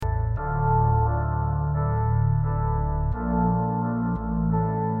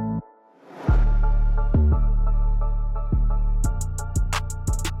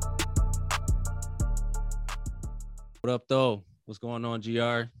up, though? What's going on,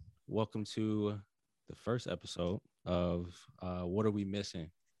 GR? Welcome to the first episode of What Are We Missing?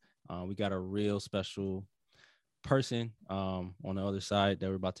 We got a real special person on the other side that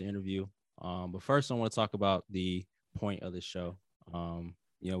we're about to interview. But first, I want to talk about the point of the show.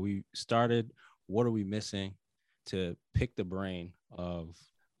 We started What Are We Missing to pick the brain of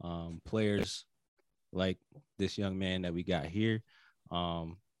players like this young man that we got here.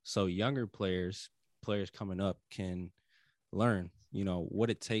 So younger players coming up can learn, what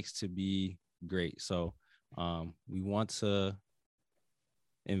it takes to be great. So we want to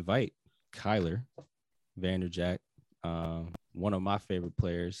invite Kyler Vanderjagt, one of my favorite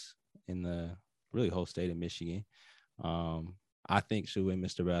players in the really whole state of Michigan. I think should win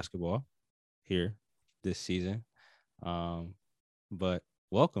Mr. Basketball here this season. But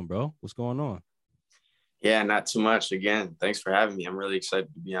welcome, bro. What's going on? Yeah, not too much. Again, thanks for having me. I'm really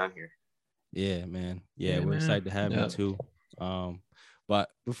excited to be on here. Yeah, man. We're excited to have you too. But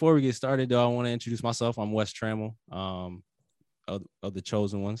before we get started, though, I want to introduce myself. I'm Wes Trammell, of the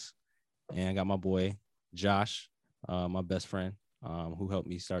Chosen Ones, and I got my boy Josh, my best friend, who helped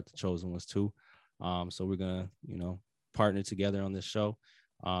me start the Chosen Ones too. So we're gonna, partner together on this show,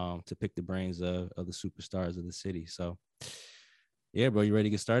 to pick the brains of the superstars of the city. So, yeah, bro, you ready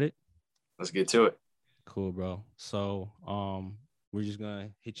to get started? Let's get to it. Cool, bro. So, we're just gonna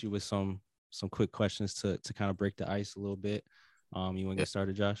hit you with some quick questions to kind of break the ice a little bit. You want to get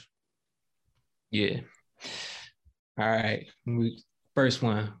started, Josh? Yeah. All right. First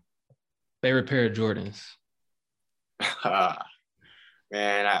one. Favorite pair of Jordans?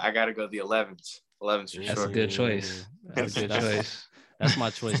 Man, I got to go the 11s. 11s for That's sure. a good choice. That's a good choice. That's my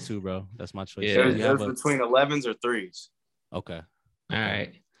choice too, bro. That's my choice. Yeah. It was between 11s or 3s. Okay. All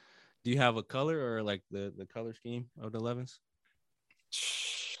right. Do you have a color or like the color scheme of the 11s?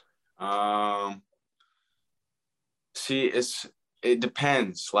 See, it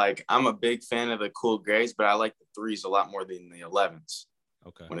depends. Like, I'm a big fan of the cool grays, but I like the 3s a lot more than the 11s.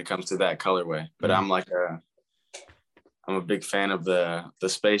 Okay. When it comes to that colorway, but I'm a big fan of the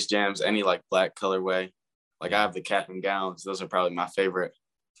Space Jams, any like black colorway. Like I have the cap and gowns. Those are probably my favorite.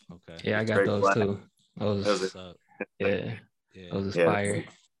 Okay. Yeah, I got those black too. Those are fire.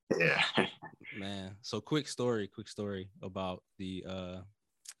 Yeah. Man. So quick story about the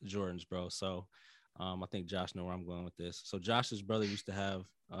Jordans, bro. So I think Josh know where I'm going with this. So Josh's brother used to have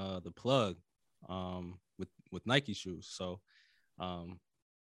the plug with Nike shoes. So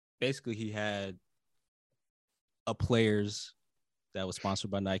basically he had a players that was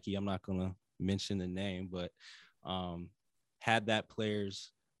sponsored by Nike. I'm not gonna mention the name, but had that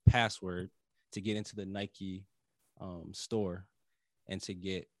player's password to get into the Nike store and to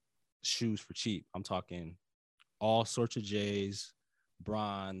get shoes for cheap. I'm talking all sorts of J's,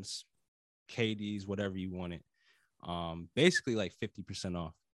 bronze, KDs, whatever you wanted. Basically like 50%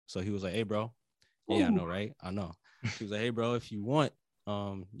 off. So he was like, "Hey, bro." Yeah, I know, right? I know. He was like, "Hey, bro, if you want,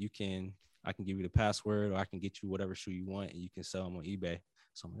 I can give you the password, or I can get you whatever shoe you want, and you can sell them on eBay."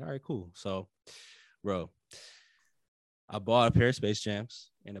 So I'm like, "All right, cool." So, bro, I bought a pair of Space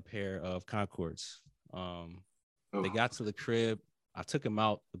Jams and a pair of Concords. They got to the crib. I took them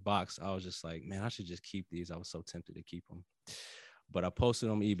out the box. I was just like, man, I should just keep these. I was so tempted to keep them, but I posted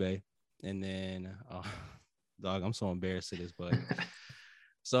on eBay, and then, dog, I'm so embarrassed of this, but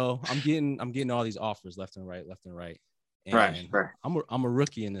so I'm getting all these offers left and right. And right. I'm a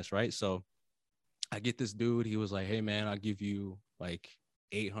rookie in this, right? So I get this dude. He was like, "Hey, man, I'll give you like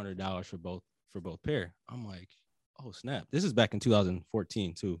 $800 for both pair." I'm like, "Oh, snap!" This is back in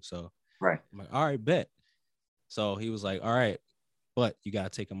 2014 too. So right. I'm like, "All right, bet." So he was like, "All right, but you gotta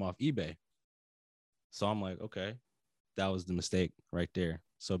take them off eBay." So I'm like, "Okay," that was the mistake right there.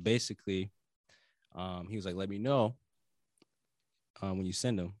 So basically, he was like, "Let me know when you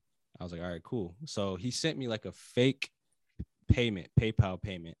send them." I was like, "All right, cool." So he sent me like a fake PayPal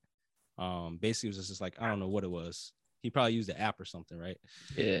payment. Basically it was just like, I don't know what it was. He probably used the app or something, right?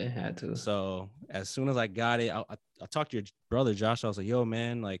 Yeah, had to. So as soon as I got it, I talked to your brother Josh. I was like, "Yo,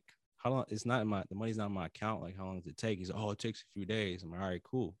 man, like, how long? It's not in the money's not in my account. Like, how long does it take?" He's like, "Oh, it takes a few days." I'm like, "All right,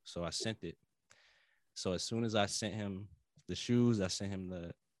 cool." So I sent it. So as soon as I sent him the shoes, I sent him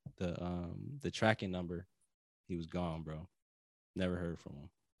the tracking number. He was gone, bro. Never heard from him.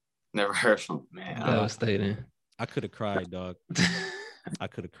 Never heard from him, man. Devastating. I could have cried, dog. I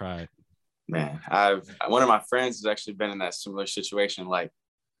could have cried. Man, one of my friends has actually been in that similar situation. Like,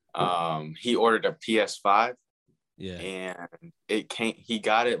 he ordered a PS5. Yeah. And he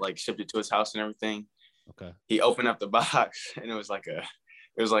got it, like shipped it to his house and everything. Okay. He opened up the box and it was like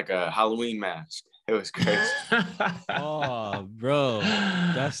a Halloween mask. It was crazy. Oh, bro,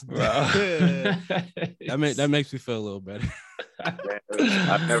 that makes me feel a little better.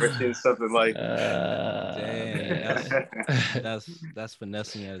 I've never seen something like. Dang, that's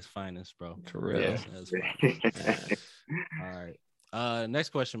finessing at its finest, bro. For real. All right.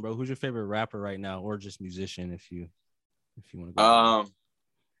 Next question, bro. Who's your favorite rapper right now, or just musician, if you want to go?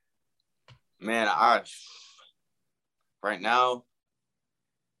 Man, right now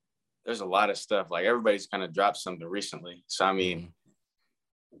there's a lot of stuff. Like everybody's kind of dropped something recently. So I mean,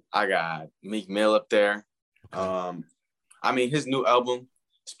 I got Meek Mill up there. Okay. I mean, his new album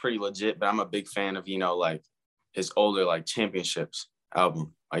is pretty legit, but I'm a big fan of, like his older like Championships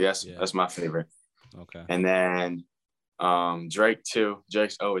album. I guess that's my favorite. Okay. And then Drake too.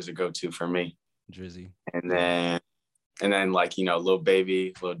 Drake's always a go-to for me. Drizzy. And then like, Lil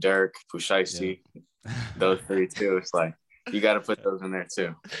Baby, Lil Durk, Pusha, those three too. It's like you got to put those in there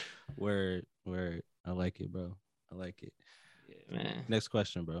too. Word. I like it, bro. I like it. Yeah, man. Next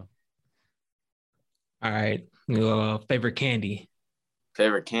question, bro. All right. Favorite candy?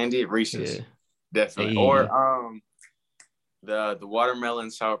 Favorite candy? Reese's. Yeah. Definitely. Hey. Or the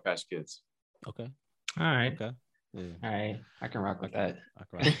watermelon Sour Patch Kids. Okay. All right. Okay. Yeah. All right. I can rock with that.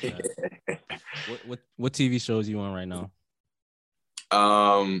 What TV shows you on right now?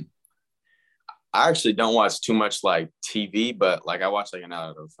 I actually don't watch too much like TV, but like I watch like a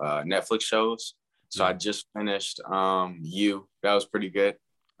lot of Netflix shows. So I just finished You. That was pretty good.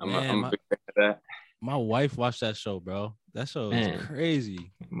 I'm a big fan of that. My wife watched that show, bro. That show is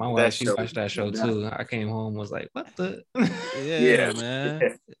crazy. My wife, she watched that show too. I came home, was like, what the? Yeah,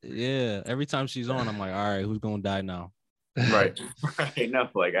 man. Yeah. Every time she's on, I'm like, all right, who's gonna die now? Right. No,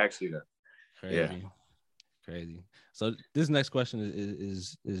 like actually though. Crazy. So this next question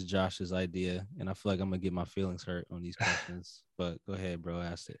is Josh's idea, and I feel like I'm gonna get my feelings hurt on these questions. But go ahead, bro.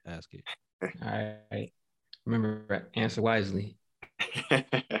 Ask it. All right. Remember, answer wisely.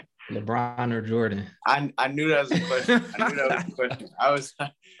 LeBron or Jordan? I knew that was a question. I was,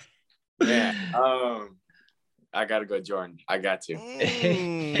 man. I gotta go Jordan. I got to.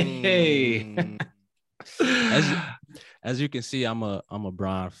 Hey. As you can see, I'm a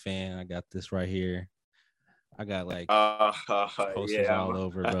Bron fan. I got this right here. I got like posters all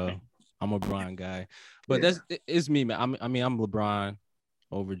over, bro. I'm a Bron guy, but it's me, man. I'm LeBron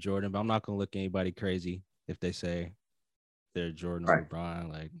over Jordan, but I'm not gonna look anybody crazy if they say they're Jordan or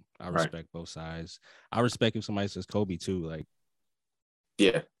LeBron. Like I respect both sides. I respect if somebody says Kobe too. Like,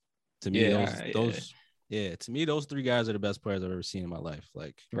 to me, to me, those three guys are the best players I've ever seen in my life.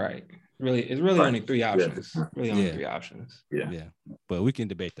 Like, it's really only three options. Only three options. Yeah. But we can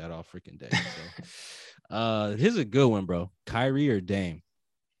debate that all freaking day. So, here's a good one, bro. Kyrie or Dame?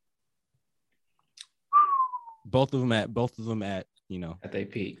 Both of them at at their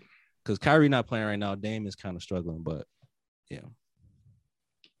peak. Because Kyrie not playing right now. Dame is kind of struggling, but yeah.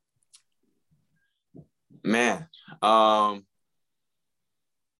 Man, I'm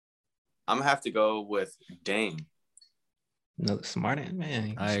gonna have to go with Dame. Another smart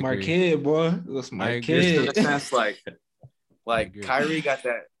man. Smart kid, boy. Smart kid. In a sense, like Kyrie got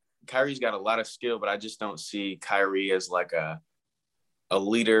that. Kyrie's got a lot of skill, but I just don't see Kyrie as like a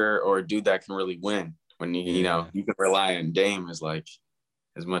leader or a dude that can really win. When you can rely on Dame as like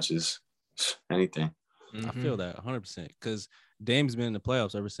as much as anything. Mm-hmm. I feel that 100% because Dame's been in the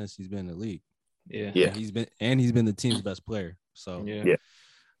playoffs ever since he's been in the league. Yeah. And he's been the team's best player. So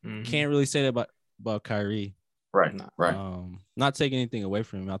can't really say that about Kyrie. Right. Not taking anything away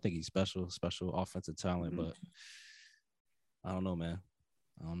from him. I think he's special offensive talent, but I don't know, man.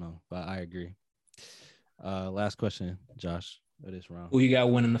 I don't know, but I agree. Last question, Josh, of this round. Who you got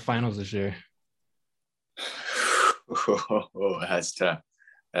winning the finals this year? Oh, that's tough.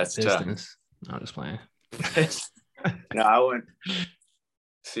 That's Distance. Tough. No, I'm just playing. No, I wouldn't.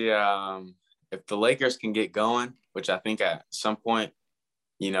 See, if the Lakers can get going, which I think at some point,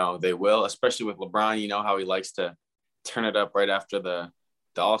 they will, especially with LeBron, how he likes to turn it up right after the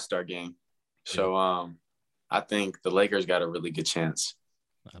All-Star game. So I think the Lakers got a really good chance.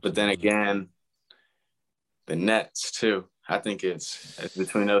 Absolutely. But then again, the Nets too. I think it's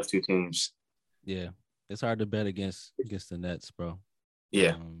between those two teams. Yeah. It's hard to bet against the Nets, bro.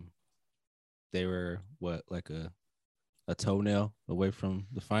 Yeah. They were like a toenail away from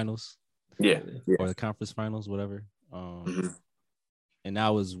the finals. Yeah. Or the conference finals, whatever. And that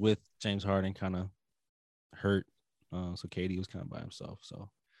was with James Harden kind of hurt. So KD was kind of by himself. So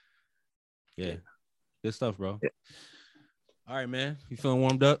yeah. Good stuff, bro. Yeah. All right, man. You feeling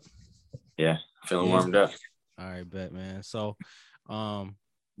warmed up? Yeah, feeling warmed up. All right, bet, man. So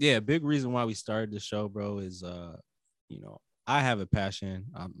big reason why we started the show, bro, is I have a passion.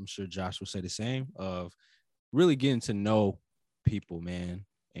 I'm sure Josh will say the same, of really getting to know people, man.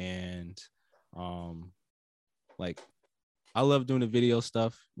 And like, I love doing the video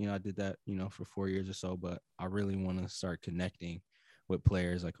stuff. You know, I did that, you know, for 4 years or so, but I really want to start connecting with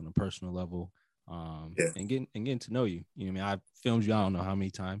players like on a personal level, and getting to know you. You know what I mean? I filmed you, I don't know how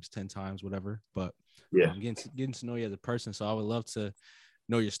many times, 10 times, whatever, but getting to know you as a person. So I would love to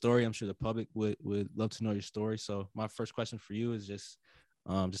know your story. I'm sure the public would love to know your story. So my first question for you is just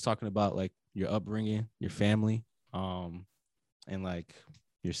talking about like your upbringing, your family, and like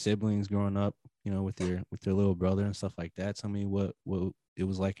your siblings growing up, you know, with your little brother and stuff like that. Tell me what it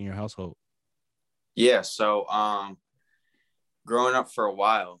was like in your household. Yeah. So growing up for a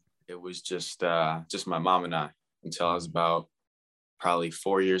while, it was just my mom and I until I was about probably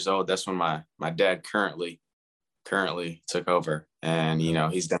 4 years old. That's when my dad currently took over, and you know,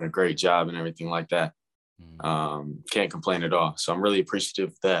 he's done a great job and everything like that. Can't complain at all. So I'm really appreciative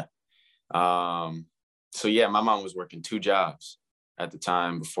of that. So yeah, my mom was working 2 jobs at the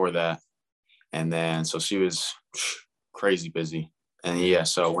time before that, and then so she was crazy busy. And yeah,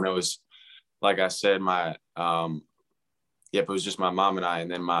 so when it was, like I said, it was just my mom and I,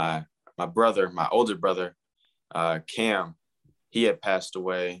 and then my brother, my older brother, Cam, he had passed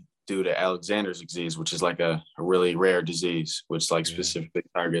away due to Alexander's disease, which is like a really rare disease, which like specifically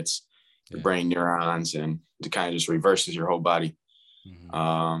targets the brain neurons and it kind of just reverses your whole body.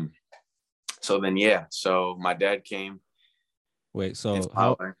 So then, so my dad came. Wait, so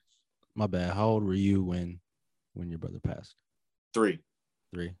my bad. How old were you when your brother passed? 3.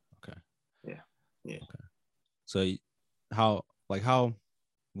 Okay. Yeah. Okay. So how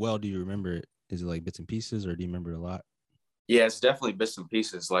well do you remember it? Is it like bits and pieces, or do you remember it a lot? Yeah, it's definitely bits and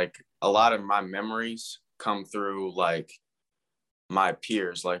pieces. Like a lot of my memories come through like my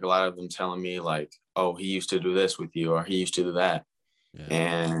peers, like a lot of them telling me like, oh, he used to do this with you, or he used to do that.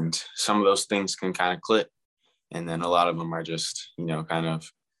 And some of those things can kind of click. And then a lot of them are just, you know, kind of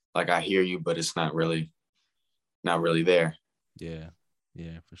like, I hear you, but it's not really there. Yeah,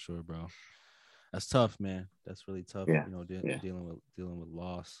 for sure, bro. That's tough, man. That's really tough. Yeah. You know, dealing with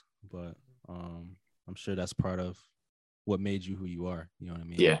loss. But I'm sure that's part of what made you who you are. You know what I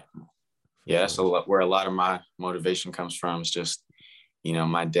mean? Yeah. That's where a lot of my motivation comes from. Is just, you know,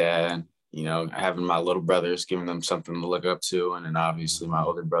 my dad, you know, having my little brothers, giving them something to look up to, and then obviously my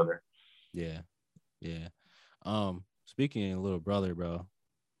older brother. Yeah. Speaking of little brother, bro.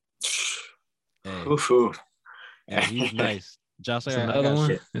 Hey, he's nice. Josh, another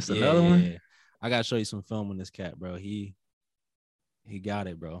one. I gotta show you some film on this cat, bro. He got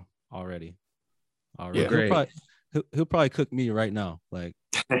it, bro. Already. Yeah, great. He'll probably cook me right now, like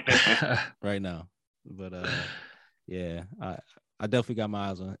right now. But yeah, I definitely got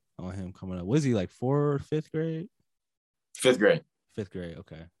my eyes on him coming up. Was he like 4th or 5th grade? 5th grade. 5th grade.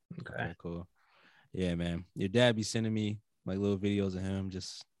 Okay, cool. Yeah, man. Your dad be sending me like little videos of him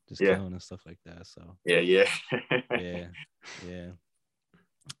just killing and stuff like that. So yeah.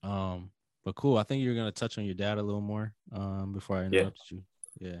 But cool. I think you're gonna touch on your dad a little more before I interrupted you.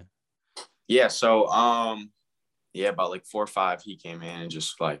 Yeah. So about like 4 or 5, he came in and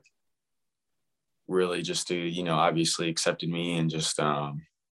just like really just to, you know, obviously accepted me and just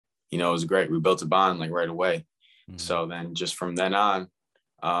you know, it was great. We built a bond like right away. So then just from then on,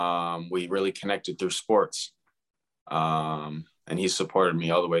 we really connected through sports. And he supported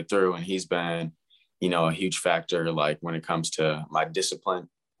me all the way through, and he's been, you know, a huge factor like when it comes to my discipline.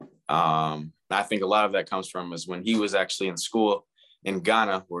 I think a lot of that comes from is when he was actually in school in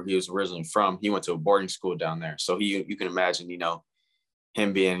Ghana, where he was originally from. He went to a boarding school down there. So you can imagine, you know,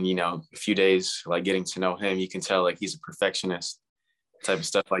 him being, you know, a few days, like getting to know him, you can tell like he's a perfectionist type of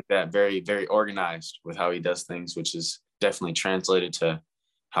stuff like that. Very, very organized with how he does things, which is definitely translated to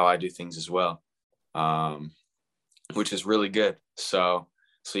how I do things as well, which is really good. So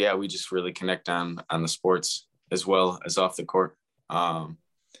yeah, we just really connect on the sports as well as off the court. You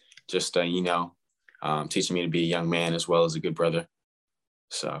know, teaching me to be a young man as well as a good brother.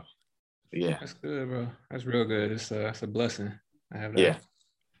 So, yeah. That's good, bro. That's real good. It's a blessing. I have that.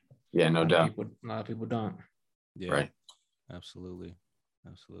 Yeah, no doubt. A lot of people don't. Yeah, right. Absolutely.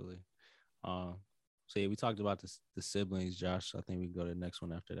 So yeah, we talked about the siblings, Josh. I think we can go to the next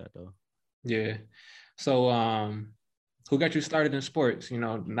one after that, though. Yeah. So, who got you started in sports? You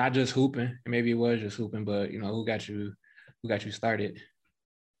know, not just hooping. Maybe it was just hooping, but you know, who got you started?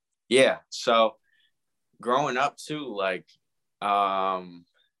 Yeah. So, growing up too, like,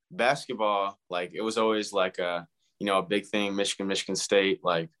 basketball, like it was always like a big thing. Michigan State,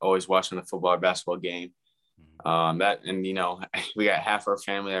 like always watching the football, basketball game. That, and you know, we got half our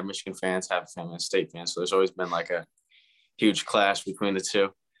family are Michigan fans, half the family are State fans. So there's always been like a huge clash between the two.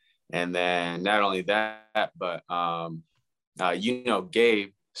 And then not only that, but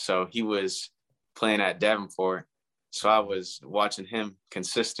Gabe, so he was playing at Davenport. So I was watching him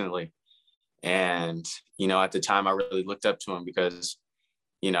consistently. And, at the time I really looked up to him because,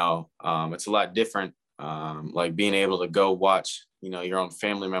 it's a lot different. Like being able to go watch, your own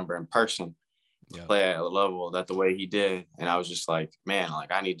family member in person play at a level that the way he did. And I was just like, man,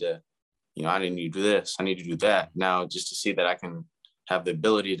 like I need to do this. I need to do that now just to see that I can have the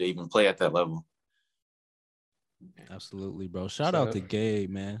ability to even play at that level. Absolutely, bro. Shout out to Gabe,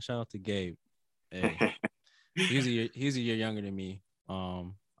 man. Shout out to Gabe. Hey, he's a year younger than me. I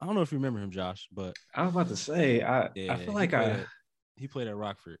don't know if you remember him, Josh, but I was about to say, I feel like he played at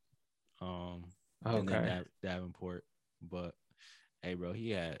Rockford, and then Davenport. But hey, bro, he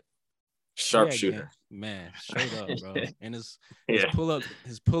had sharpshooter, man, straight up, bro. And his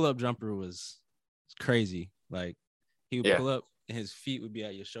pull up jumper was crazy. Like he would pull up and his feet would be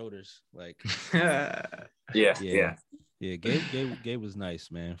at your shoulders. Like Gabe was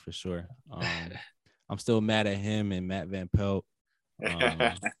nice, man, for sure. I'm still mad at him and Matt Van Pelt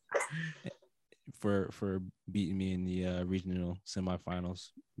for beating me in the regional semifinals.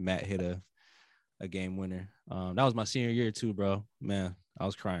 Matt hit a game winner. That was my senior year too, bro. Man, I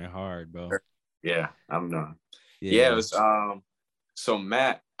was crying hard, bro. Yeah, I'm done. Yeah, it was so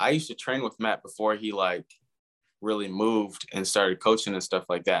Matt, I used to train with Matt before he like really moved and started coaching and stuff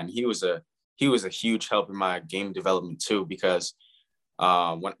like that. And he was a huge help in my game development too, because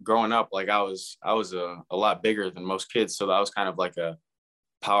when growing up, like I was a lot bigger than most kids. So that was kind of like a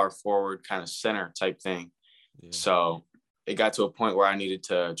power forward kind of center type thing. Yeah. So it got to a point where I needed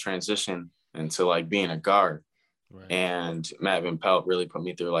to transition into like being a guard. Right. And Matt Van Pelt really put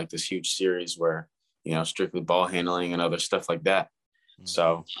me through like this huge series where, strictly ball handling and other stuff like that. Mm-hmm.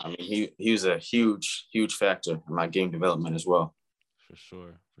 So, I mean, he was a huge, huge factor in my game development as well. For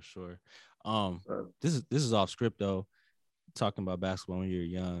sure. This is off script though. Talking about basketball when you're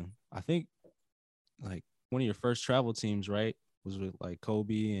young. I think like one of your first travel teams, right, was with like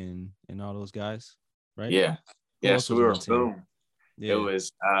Kobe and all those guys, right? Yeah. Yeah. So we were boom. Yeah. It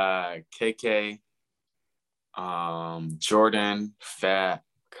was KK, Jordan, Fat,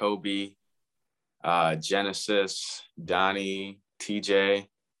 Kobe, Genesis, Donnie, TJ.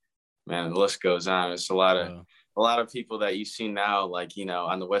 Man, the list goes on. It's a lot of people that you see now, like,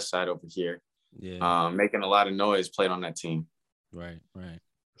 on the west side over here. Yeah. Making a lot of noise, played on that team. Right.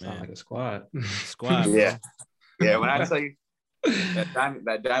 Sound like a squad. Yeah. Yeah. When I tell you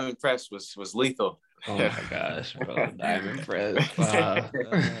that diamond press was lethal. Oh my gosh, bro. Diamond press. Wow.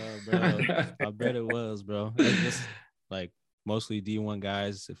 Bro, I bet it was, bro. It's like mostly D1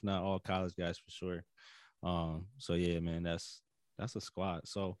 guys, if not all college guys for sure. So yeah, man, that's a squad.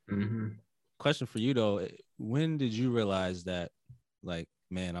 So question for you though, when did you realize that like,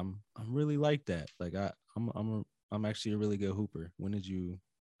 man, I'm really like that? Like I'm actually a really good hooper. When did you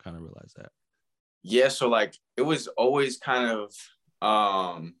kind of realize that? Yeah, so like it was always kind of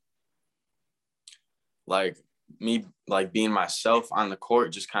like me like being myself on the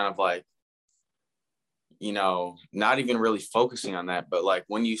court, just kind of like, not even really focusing on that. But like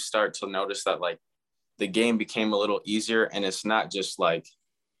when you start to notice that like the game became a little easier and it's not just like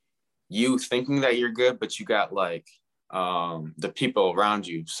you thinking that you're good, but you got like the people around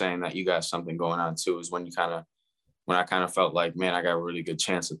you saying that you got something going on too, is when I kind of felt like, man, I got a really good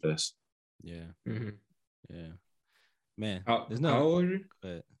chance at this. Yeah. Mm-hmm. Yeah. Man. How old were you?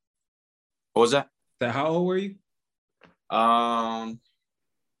 What was that? How old were you? I'd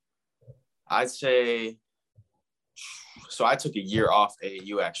say, so I took a year off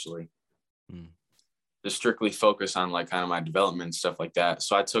AAU actually. To strictly focus on like kind of my development and stuff like that.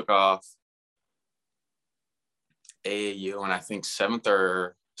 So I took off AAU in I think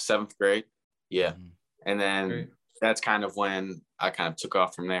 7th grade. Yeah. Mm-hmm. And then that's kind of when I kind of took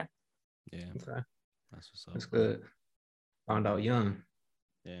off from there. Yeah. Okay. That's what's up. That's good. Found out young.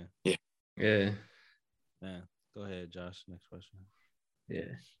 Yeah. Yeah. Yeah. Man, go ahead, Josh. Next question.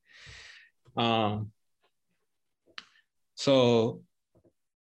 Yeah. So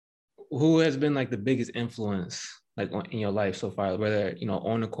who has been like the biggest influence like in your life so far, whether,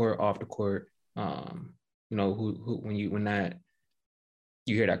 on the court, off the court, who when you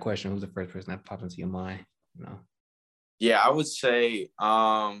hear that question, who's the first person that pops into your mind? Yeah, I would say,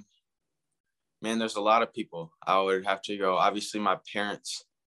 man, there's a lot of people. I would have to go, obviously my parents,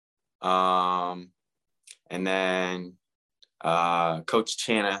 and then Coach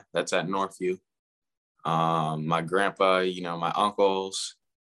Chana, that's at Northview. My grandpa, my uncles.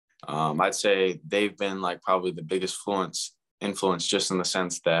 I'd say they've been like probably the biggest influence just in the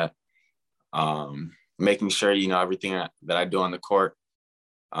sense that making sure, everything that I do on the court,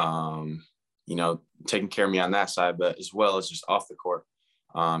 taking care of me on that side, but as well as just off the court,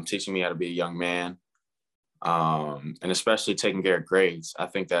 teaching me how to be a young man, and especially taking care of grades. I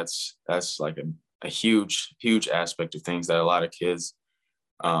think that's like a huge, huge aspect of things that a lot of kids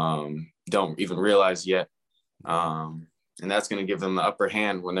don't even realize yet. And that's going to give them the upper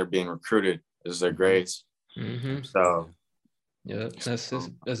hand when they're being recruited, is their grades. Mm-hmm. So yeah,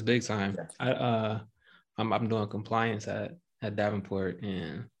 that's big time. I'm doing compliance at Davenport,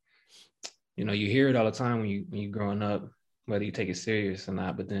 and you hear it all the time when you growing up, whether you take it serious or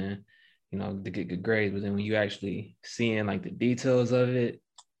not. But then to get good grades, but then when you actually seeing like the details of it,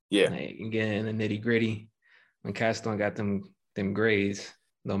 like, again, in the nitty gritty, when cats don't got them grades,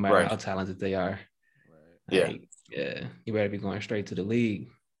 no matter how talented they are, like, you better be going straight to the league.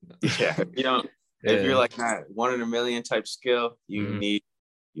 If you're like that 1 in a million type skill, you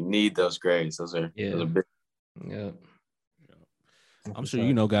need those grades. Those are big. Yeah. I'm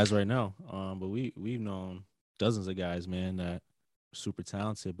sure guys right now, but we've known dozens of guys, man, that are super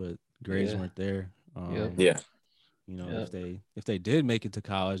talented, but grades weren't there. If they did make it to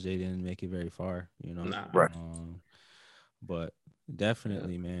college, they didn't make it very far. Nah. Right. But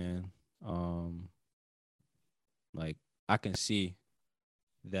definitely, man. Like, I can see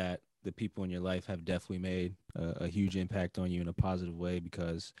that the people in your life have definitely made a huge impact on you in a positive way,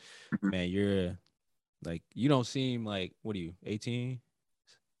 because, man, you're like, you don't seem like, what are you, 18?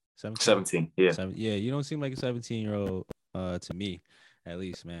 17, yeah. Yeah, you don't seem like a 17-year-old to me, at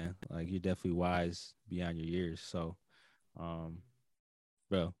least, man. Like, you're definitely wise beyond your years. So,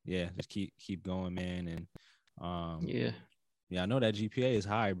 bro, yeah, just keep going, man. And I know that GPA is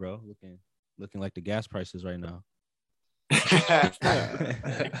high, bro. Looking like the gas prices right now.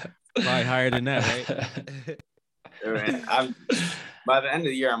 Probably higher than that, right? By the end of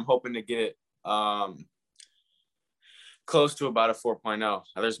the year, I'm hoping to get it close to about a 4.0.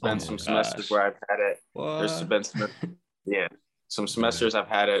 There's been some semesters where I've had it. What? There's been some semesters I've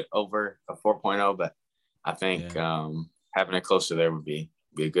had it over a 4.0, but I think having it close to there would be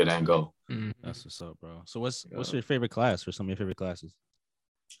a good end goal. That's what's up, bro. So what's your favorite class, or some of your favorite classes?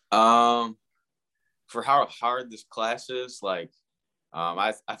 For how hard this class is, like,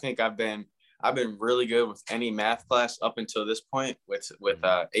 I think I've been really good with any math class up until this point with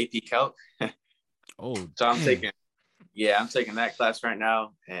AP Calc. So I'm taking that class right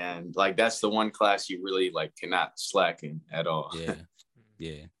now, and like that's the one class you really like cannot slack in at all.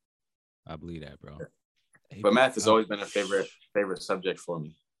 Yeah, I believe that, bro. But math has always been a favorite subject for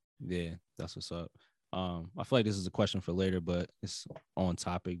me. Yeah, that's what's up. I feel like this is a question for later, but it's on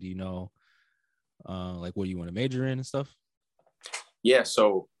topic. Do you know, like, what do you want to major in and stuff? Yeah,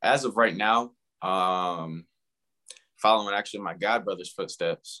 so as of right now, following actually my godbrother's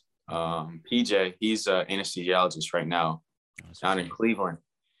footsteps, PJ, he's an anesthesiologist right now down in Cleveland.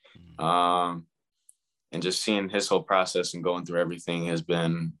 And just seeing his whole process and going through everything has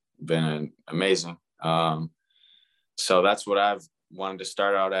been amazing. So that's what I've wanted to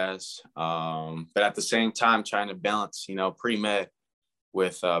start out as. But at the same time, trying to balance, pre-med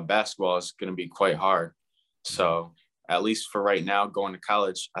with basketball is going to be quite hard. So at least for right now, going to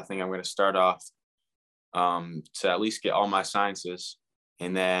college, I think I'm going to start off to at least get all my sciences,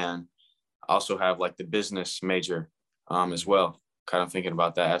 and then also have like the business major as well. Kind of thinking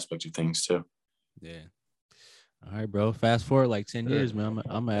about that aspect of things too. Yeah. All right, bro. Fast forward like 10 years, man.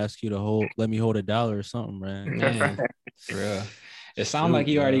 I'm gonna ask you to let me hold $1 or something, man. For real. It sounds like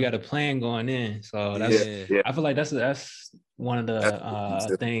you already got a plan going in. So that's I feel like that's one of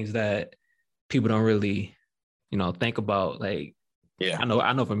the things that people don't really, think about. Like, I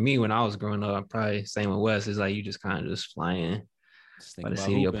know for me, when I was growing up, I'm probably same with Wes, is like you just kind of just flying by the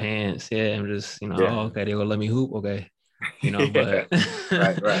seat of your pants. Yeah, I'm just, oh, okay, they're gonna let me hoop, okay. But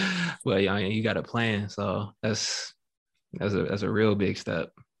right. Well, you got a plan, so that's a real big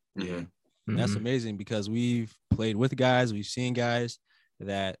step. Yeah. That's amazing, because we've played with guys, we've seen guys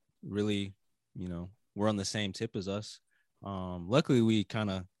that really, were on the same tip as us. Luckily we kind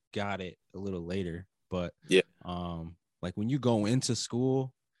of got it a little later, but like when you go into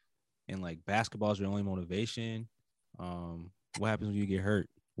school and like basketball is your only motivation, what happens when you get hurt?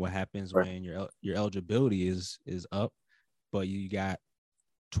 What happens when your eligibility is up, but you got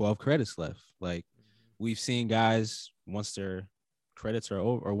 12 credits left? Like, we've seen guys, once their credits are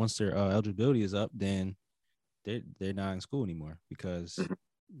over, or once their eligibility is up, then they're not in school anymore, because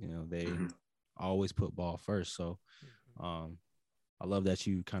they always put ball first. So I love that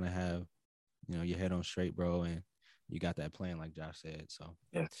you kind of have your head on straight, bro, and you got that plan, like Josh said. So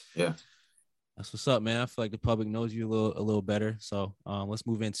yeah. That's what's up, man. I feel like the public knows you a little better. So let's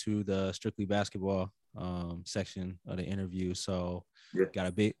move into the strictly basketball section of the interview. So Yeah. got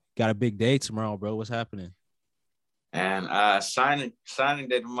a big day tomorrow, bro. What's happening? And signing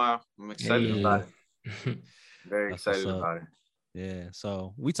day tomorrow. I'm excited about it. Very excited about it. Yeah.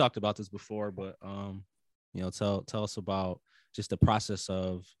 So we talked about this before, but tell us about just the process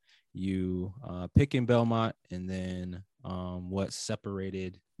of you picking Belmont, and then what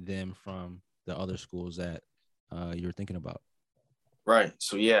separated them from the other schools that you were thinking about. Right.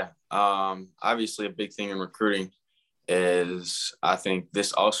 So yeah, obviously a big thing in recruiting is, I think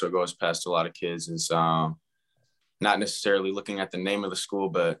this also goes past a lot of kids, is not necessarily looking at the name of the school,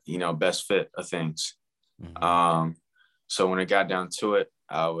 but best fit of things. Mm-hmm. So when it got down to it,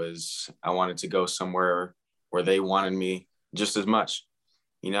 I wanted to go somewhere where they wanted me just as much,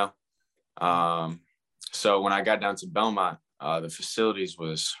 So when I got down to Belmont, the facilities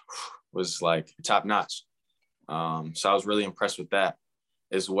was like top notch. So I was really impressed with that,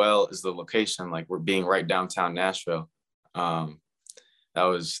 as well as the location. Like, we're being right downtown Nashville. That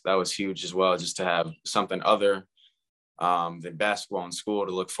was huge as well, just to have something other than basketball in school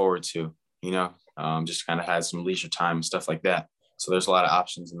to look forward to. Just kind of had some leisure time and stuff like that. So there's a lot of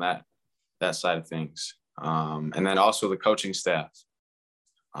options in that side of things. And then also the coaching staff.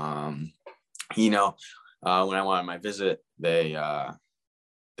 When I went on my visit, they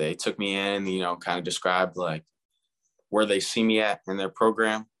took me in, kind of described like where they see me at in their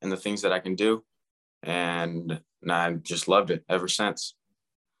program and the things that I can do. And I just loved it ever since.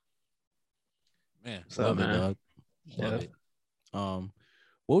 Man, love it, dog. Love it.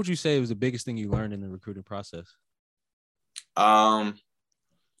 What would you say was the biggest thing you learned in the recruiting process?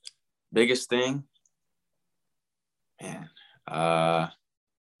 Biggest thing, man.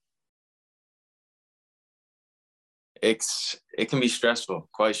 It can be stressful,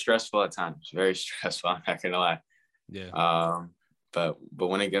 quite stressful at times, very stressful. I'm not gonna lie. Yeah. But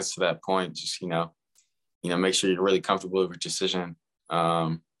when it gets to that point, just make sure you're really comfortable with your decision.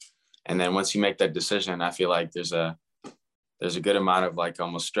 And then once you make that decision, I feel like there's a good amount of like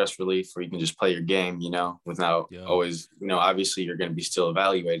almost stress relief where you can just play your game, without always, obviously you're going to be still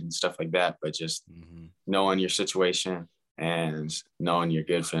evaluated and stuff like that, but just knowing your situation and knowing you're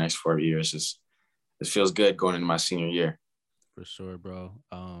good for the next 4 years it feels good going into my senior year. For sure, bro.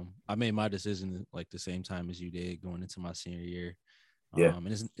 I made my decision like the same time as you did going into my senior year.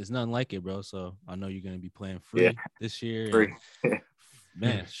 And it's nothing like it, bro. So I know you're going to be playing free this year. Free. And,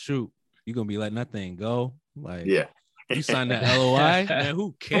 man, shoot, you're going to be letting that thing go. Like, you signed that LOI, man,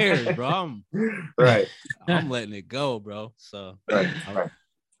 who cares, bro? I'm letting it go, bro. So I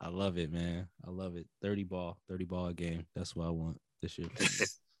love it, man. I love it. 30 ball a game. That's what I want this year.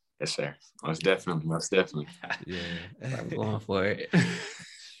 Yes, sir. Most definitely. Yeah. I'm going for it.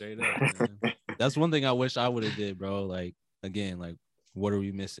 Straight up, man. That's one thing I wish I would have did, bro. Like, again, like, what are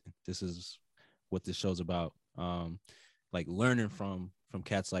we missing? This is what this show's about. Like, learning from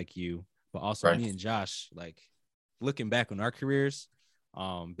cats like you, but also me and Josh, like, looking back on our careers,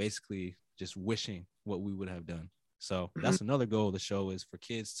 basically just wishing what we would have done. So that's another goal of the show, is for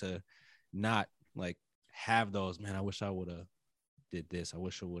kids to not like have those, man, I wish I would have did this. I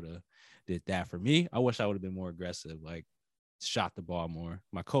wish I would have did that. For me, I wish I would have been more aggressive, like shot the ball more.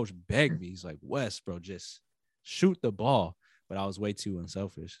 My coach begged me. He's like, Wes, bro, just shoot the ball. But I was way too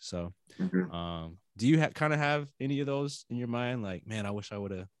unselfish. So do you kind of have any of those in your mind? Like, man, I wish I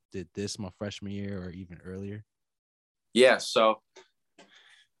would have did this my freshman year or even earlier. Yeah. So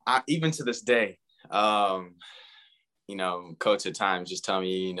even to this day, coach at times just tell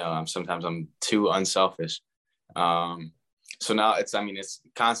me, sometimes I'm too unselfish. So now it's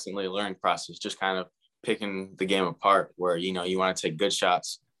constantly a learning process, just kind of picking the game apart where, you want to take good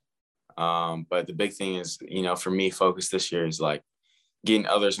shots. But the big thing is, for me, focus this year is like getting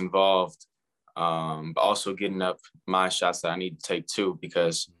others involved, but also getting up my shots that I need to take too,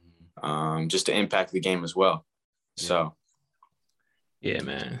 because just to impact the game as well. So. Yeah,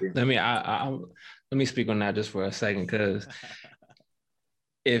 man. Let me speak on that just for a second, because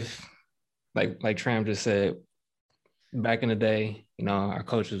if like Tram just said, back in the day, our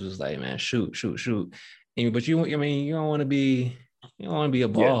coaches was like, man, shoot. But you don't want to be a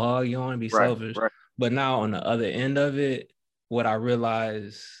ball hog. You don't want to be selfish. Right. But now on the other end of it, what I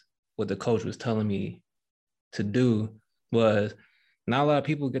realized, what the coach was telling me to do, was not a lot of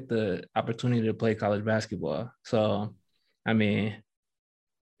people get the opportunity to play college basketball. So, I don't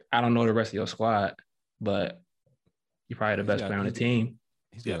know the rest of your squad, but you're probably the best player on the team.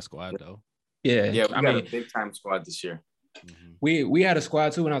 He's got a squad though. Yeah, we got a big time squad this year. We had a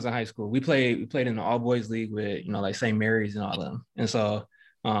squad too when I was in high school. We played in the all boys league with like St. Mary's and all of them. And so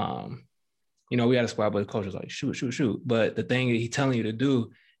you know, we had a squad, but the coach was like, shoot, shoot, shoot. But the thing that he's telling you to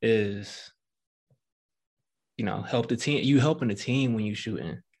do is, you know, help the team. You helping the team when you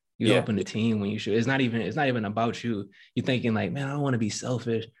shooting. You helping the team when you shoot. It's not even about you. You're thinking like, man, I don't want to be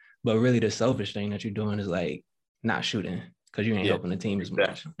selfish. But really the selfish thing that you're doing is like not shooting because you ain't helping the team as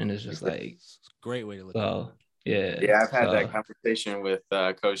much. And it's just like it's a great way to look at it. Yeah, I've had that conversation with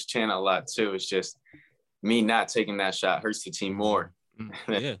Coach Chan a lot too. It's just me not taking that shot hurts the team more.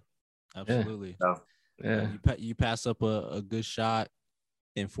 Yeah, absolutely. Yeah. You pass up a good shot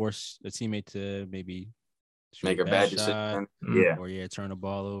and force a teammate to maybe make a bad decision. Or turn the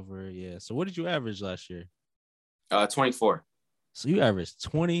ball over. Yeah. So what did you average last year? 24. So you averaged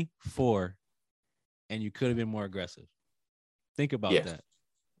 24 and you could have been more aggressive. Think about that.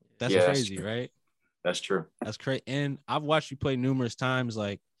 That's crazy, right? That's true. That's crazy. And I've watched you play numerous times.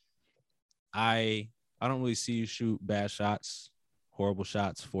 Like I don't really see you shoot bad shots, horrible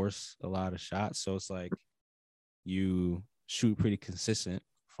shots, force a lot of shots. So it's like you shoot pretty consistent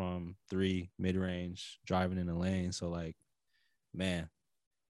from 3 mid-range, driving in the lane. So like, man,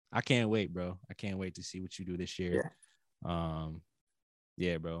 I can't wait, bro. I can't wait to see what you do this year.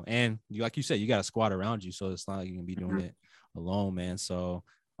 Yeah, bro. And like you said, you got a squad around you, so it's not like you can be doing it alone, man. So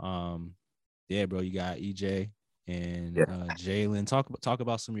yeah, bro, you got EJ and Jalen. Talk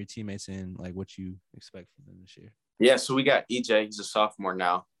about some of your teammates and like what you expect from them this year. Yeah, so we got EJ. He's a sophomore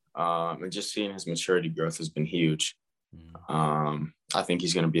now. And just seeing his maturity growth has been huge. I think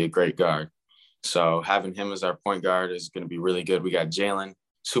he's going to be a great guard. So having him as our point guard is going to be really good. We got Jalen,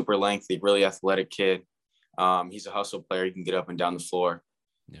 super lengthy, really athletic kid. He's a hustle player. He can get up and down the floor.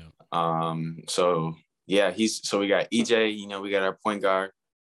 So we got EJ, you know, we got our point guard,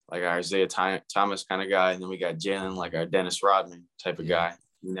 like our Isaiah Thomas kind of guy. And then we got Jalen, like our Dennis Rodman type of guy,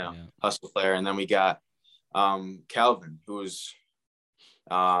 you know, hustle player. And then we got Calvin, who's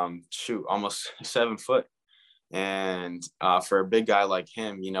almost 7 foot. And for a big guy like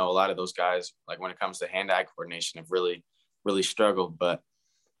him, you know, a lot of those guys, like when it comes to hand-eye coordination, have really, really struggled. But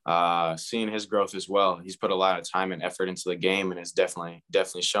seeing his growth as well, he's put a lot of time and effort into the game, and it's definitely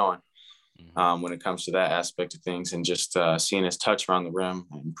showing when it comes to that aspect of things. And just seeing his touch around the rim,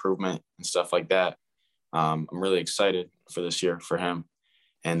 improvement and stuff like that. I'm really excited for this year for him.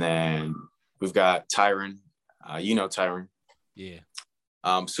 And then we've got Tyron. You know Tyron. Yeah.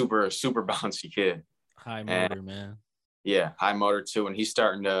 Super bouncy kid. High motor, man. Yeah, high motor too. And he's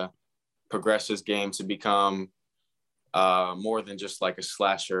starting to progress his game to become more than just like a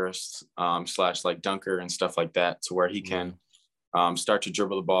slasher slash like dunker and stuff like that, to where he can start to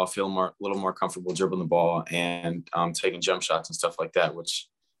dribble the ball, feel a little more comfortable dribbling the ball and taking jump shots and stuff like that, which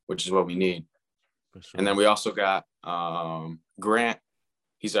is what we need. For sure. And then we also got Grant.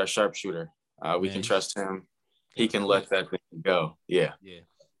 He's our sharpshooter. We can trust him. He can let that thing go. Yeah. Yeah,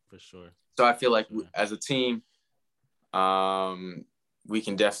 for sure. So I feel like as a team, we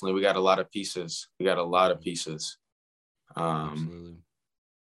got a lot of pieces. Absolutely.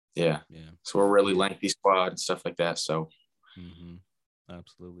 Yeah. So we're really lengthy squad and stuff like that. So.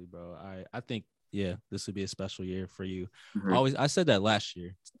 Absolutely, bro. I think, this would be a special year for you. I said that last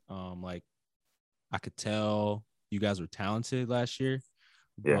year. Like I could tell you guys were talented last year,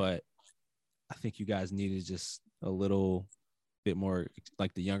 but I think you guys needed just a little bit more,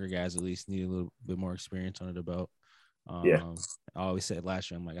 like the younger guys at least need a little bit more experience under the belt. I always said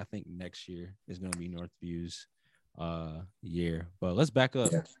last year, I'm like, I think next year is going to be Northview's year. But let's back up.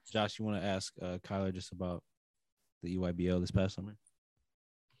 Josh, you want to ask Kyler just about the EYBL this past summer?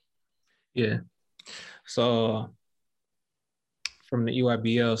 Yeah. So from the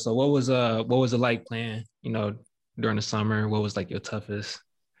EYBL, so what was it like playing, you know, during the summer? What was like your toughest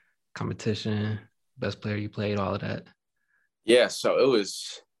competition, best player you played, all of that? Yeah, so it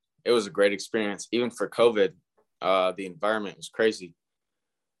was a great experience. Even for COVID, the environment was crazy.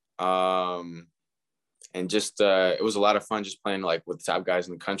 And just it was a lot of fun just playing like with the top guys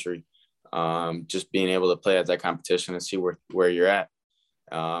in the country. Just being able to play at that competition and see where you're at.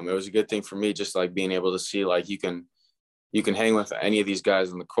 It was a good thing for me, just like being able to see like you can hang with any of these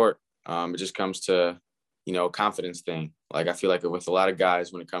guys on the court. It just comes to, you know, confidence thing. Like I feel like with a lot of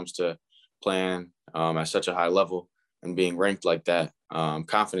guys, when it comes to playing at such a high level and being ranked like that,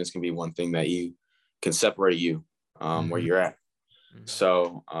 confidence can be one thing that you can separate you where you're at.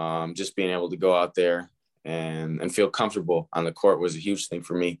 So just being able to go out there and feel comfortable on the court was a huge thing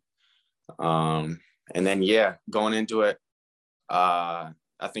for me. And then, going into it, I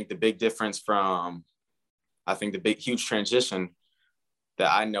think the big difference huge transition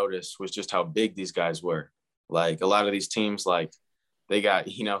that I noticed was just how big these guys were. Like a lot of these teams, like they got,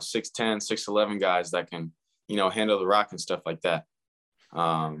 you know, 6'10", 6'11" guys that can, you know, handle the rock and stuff like that.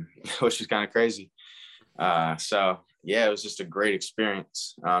 which is kind of crazy. So yeah, it was just a great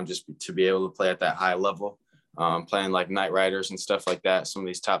experience, just to be able to play at that high level, playing like Knight Riders and stuff like that, some of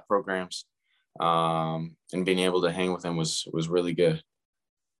these top programs, and being able to hang with them was really good.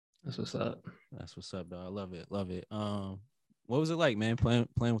 That's what's up. That's what's up, dog. I love it. Love it. What was it like, man, playing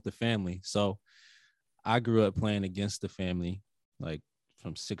with the family? So I grew up playing against the family, like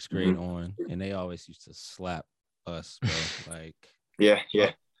from 6th grade on, and they always used to slap us, bro. Like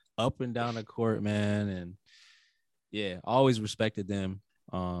yeah. Up and down the court, man. And yeah, always respected them.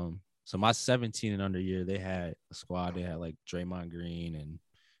 So my 17 and under year, they had a squad. They had like Draymond Green and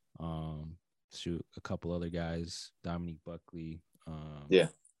a couple other guys, Dominique Buckley,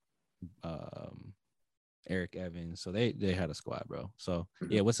 Eric Evans. So they had a squad, bro. So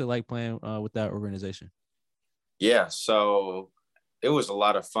yeah, what's it like playing with that organization? Yeah, so it was a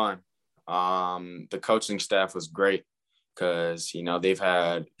lot of fun. The coaching staff was great because, you know, they've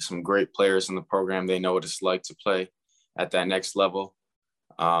had some great players in the program. They know what it's like to play at that next level.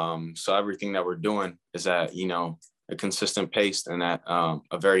 So everything that we're doing is at, you know, a consistent pace and at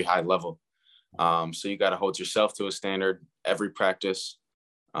a very high level. So you got to hold yourself to a standard every practice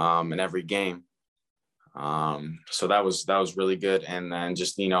and every game. So that was really good. And then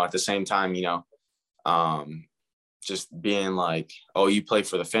just, you know, at the same time, you know, just being like, oh, you play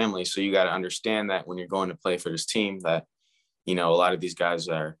for the family. So you got to understand that when you're going to play for this team that, you know, a lot of these guys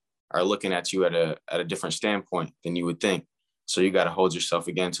are looking at you at a different standpoint than you would think. So you got to hold yourself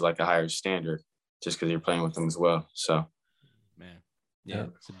again to like a higher standard just because you're playing with them as well. So, man, yeah,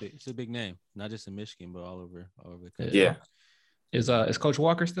 it's a big name, not just in Michigan, but all over the country. Yeah. Is Coach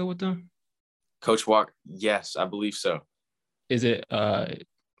Walker still with them? Coach Walker, yes, I believe so. Is it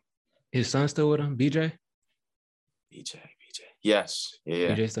his son still with him, BJ? BJ. Yes.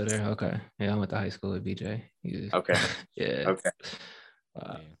 Yeah. BJ still there? Okay. Yeah, I went to high school with BJ. Okay. Yeah. Okay.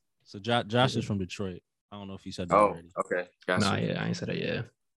 Yeah. So Josh is from Detroit. I don't know if you said that already. Okay. Gotcha. No, yeah, I ain't said it.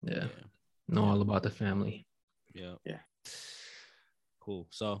 Yeah. Know all about the family. Yeah. Yeah. Cool.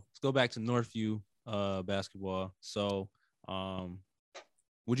 So let's go back to Northview basketball. So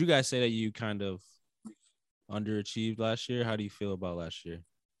would you guys say that you kind of underachieved last year? How do you feel about last year?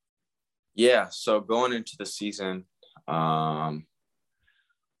 Yeah. So going into the season,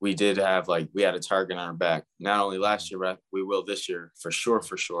 we did have we had a target on our back. Not only last year, but we will this year for sure.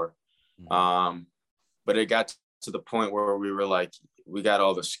 Mm-hmm. But it got to the point where we were like, we got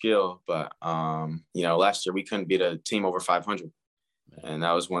all the skill, but you know, last year we couldn't beat a team over 500, and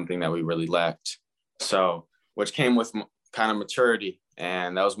that was one thing that we really lacked. So, which came with kind of maturity,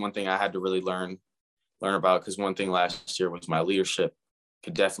 and that was one thing I had to really learn about, because one thing last year was my leadership.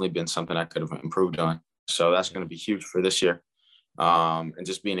 Could definitely been something I could have improved on. So that's going to be huge for this year, and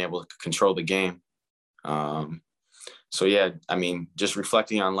just being able to control the game. So yeah, I mean, just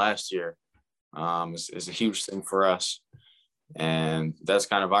reflecting on last year is a huge thing for us, and that's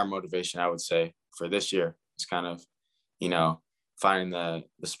kind of our motivation, I would say, for this year. It's kind of, you know, finding the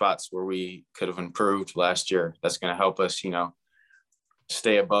spots where we could have improved last year. That's going to help us, you know,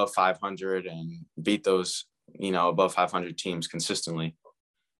 stay above 500 and beat those, you know, above 500 teams consistently.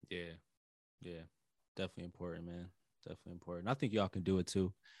 Yeah, definitely important, man. Definitely important. I think y'all can do it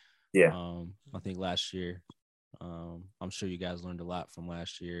too. Yeah. I think last year, I'm sure you guys learned a lot from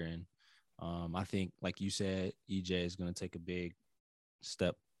last year, and I think, like you said, EJ is going to take a big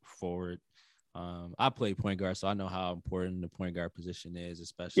step forward. I play point guard, so I know how important the point guard position is,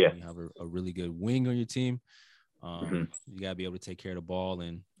 especially when you have a really good wing on your team. You got to be able to take care of the ball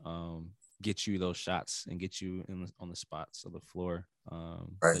and get you those shots and get you on the spots of the floor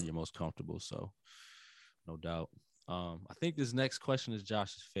that you're most comfortable. So, no doubt. I think this next question is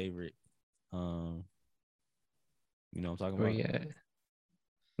Josh's favorite. You know what I'm talking about? Where you at?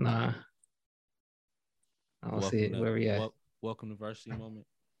 Nah. I don't see it. Where we at? Welcome to varsity moment.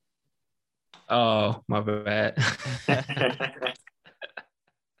 Oh, my bad.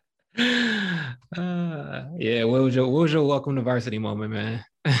 Yeah, what was your welcome to varsity moment, man?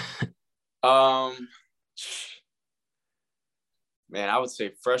 Man, I would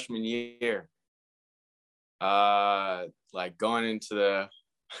say freshman year. Like going into the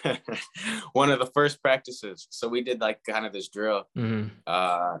one of the first practices. So we did like kind of this drill,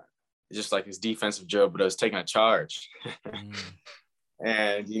 just like this defensive drill, but I was taking a charge.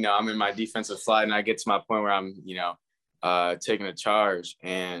 And, you know, I'm in my defensive slide, and I get to my point where I'm, you know, taking a charge.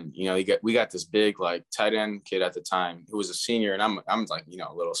 And, you know, we got this big, like, tight end kid at the time who was a senior, and I'm like, you know,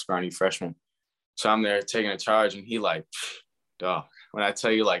 a little scrawny freshman. So I'm there taking a charge, and he like, dog, when I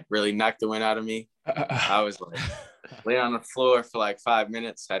tell you, like, really knocked the wind out of me, I was like laying on the floor for like 5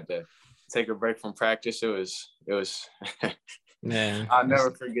 minutes, had to take a break from practice. It was Man, I'll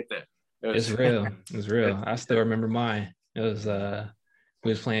never forget that. It's real. It's real. I still remember mine. It was we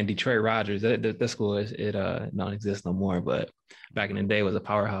was playing Detroit Rogers. That school it don't exist no more, but back in the day it was a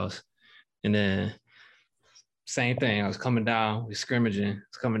powerhouse. And then same thing. I was coming down, we scrimmaging,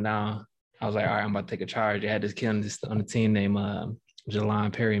 it's coming down. I was like, all right, I'm about to take a charge. They had this kid on the team named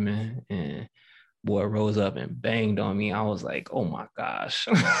Jelon Perryman, and boy rose up and banged on me. I was like, oh my gosh.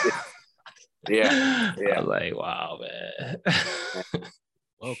 Yeah. I was like, wow, man.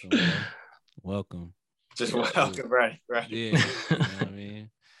 Welcome, bro. Welcome. Just welcome, right. Yeah. You know what I mean?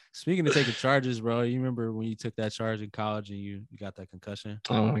 Speaking of taking charges, bro, you remember when you took that charge in college and you got that concussion?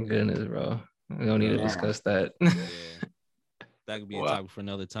 Oh my goodness, bro. We don't need to discuss that. Yeah. That could be a topic for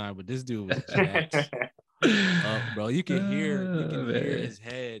another time, but this dude was jacked. Bro, you can hear his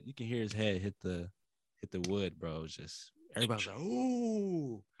head. You can hear his head hit the wood, bro. It's just everybody's like,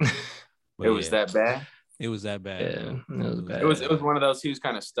 ooh. It was that bad. It was that bad. Yeah, it was bad. It was one of those. He was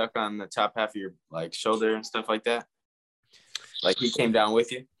kind of stuck on the top half of your like shoulder and stuff like that. Like he came down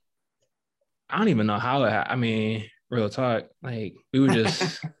with you. I don't even know how I mean, real talk. Like we were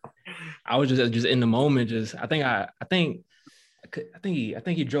just, I was just in the moment. Just I think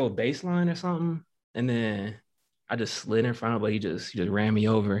he drove baseline or something, and then I just slid in front of him, but he just ran me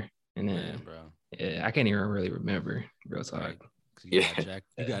over, and then Man, bro. Yeah, I can't even really remember. Real talk. Right. You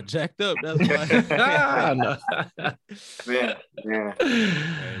got jacked up. That's why. Man.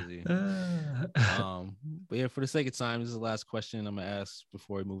 Crazy. But yeah, for the sake of time, this is the last question I'm gonna ask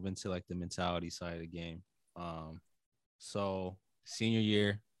before we move into like the mentality side of the game. So senior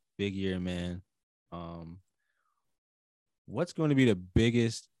year, big year, man. What's going to be the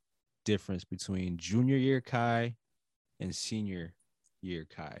biggest difference between junior year Kai and senior year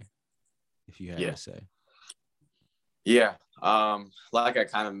Kai, if you had to say? Yeah. Like I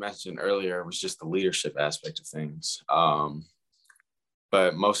kind of mentioned earlier, it was just the leadership aspect of things.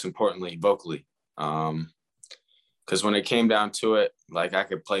 But most importantly, vocally. Because when it came down to it, like I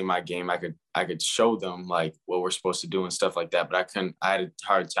could play my game, I could show them like what we're supposed to do and stuff like that. But I had a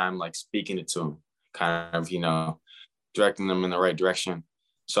hard time like speaking it to them, kind of, directing them in the right direction.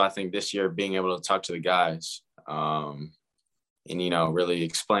 So I think this year being able to talk to the guys, and really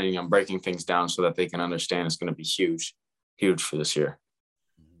explaining and breaking things down so that they can understand is going to be huge for this year.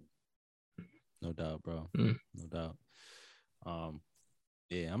 No doubt, bro. No doubt.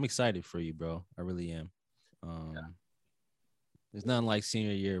 Yeah, I'm excited for you, bro. I really am. There's nothing like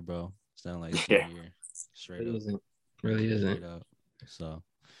senior year, bro. It's nothing like senior year. Straight up. Really isn't. Straight up. So,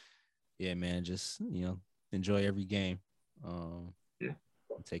 yeah, man, just, enjoy every game.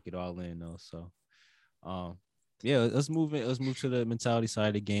 Take it all in, though. So, yeah, let's move to the mentality side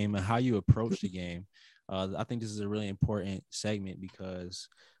of the game and how you approach the game. I think this is a really important segment because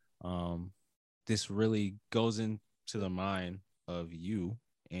this really goes into the mind of you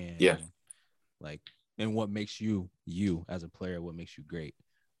and and what makes you as a player, what makes you great.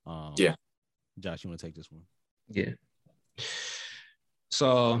 Josh, you want to take this one? Yeah.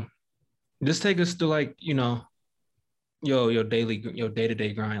 So just take us to like, your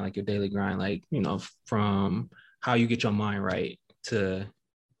day-to-day grind, like your daily grind, like, from how you get your mind right to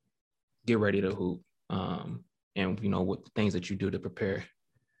get ready to hoop. And what the things that you do to prepare.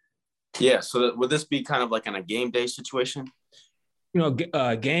 Yeah. So would this be kind of like on a game day situation?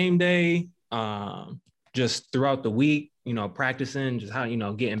 Game day, just throughout the week, practicing, just how,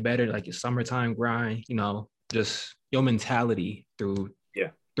 getting better, like your summertime grind, just your mentality through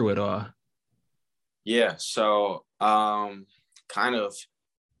it all. Yeah. So, kind of,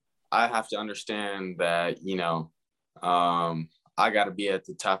 I have to understand that, I got to be at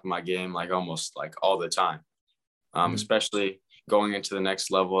the top of my game, like almost like all the time, especially going into the next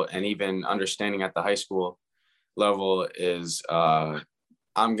level and even understanding at the high school level is I'm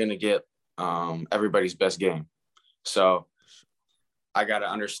going to get everybody's best game. So I got to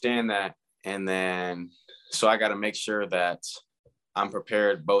understand that. And then, so I got to make sure that I'm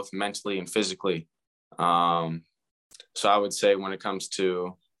prepared both mentally and physically. So I would say when it comes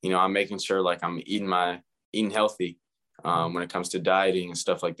to, I'm making sure like I'm eating healthy. When it comes to dieting and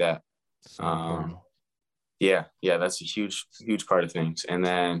stuff like that. Yeah, that's a huge part of things. And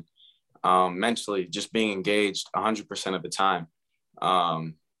then mentally just being engaged 100% of the time.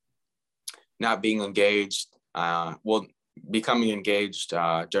 Not being engaged, becoming engaged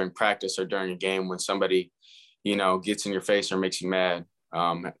during practice or during a game when somebody, gets in your face or makes you mad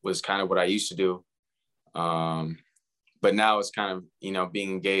was kind of what I used to do. But now it's kind of, being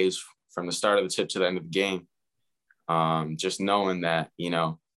engaged from the start of the tip to the end of the game. Just knowing that, you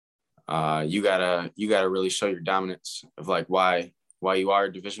gotta really show your dominance of like why you are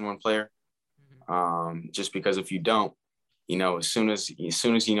a Division I player. Just because if you don't, you know, as soon as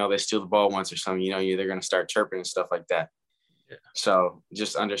you know they steal the ball once or something, you know, they're going to start chirping and stuff like that. Yeah. So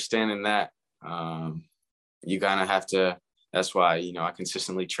just understanding that, you kind of have to. That's why, you know, I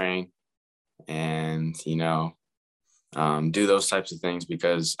consistently train and, you know, do those types of things,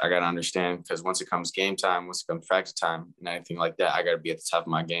 because I got to understand, because once it comes game time, once it comes practice time and anything like that, I got to be at the top of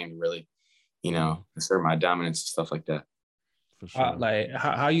my game to really, you know, assert my dominance and stuff like that. For sure. Like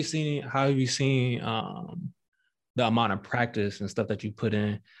how have you seen the amount of practice and stuff that you put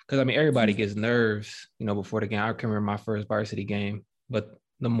in? Because I mean, everybody gets nerves, you know, before the game. I can remember my first varsity game, but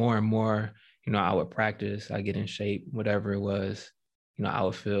the more and more, you know, I would practice, I get in shape, whatever it was, you know, I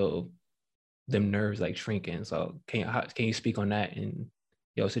would feel them nerves like shrinking. So can you speak on that in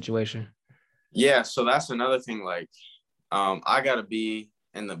your situation? Yeah, so that's another thing. Like, I got to be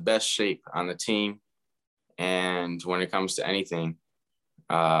in the best shape on the team, and when it comes to anything,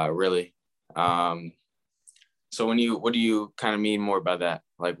 really. So what do you kind of mean more by that?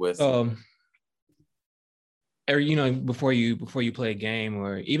 Like with, or, you know, before you play a game,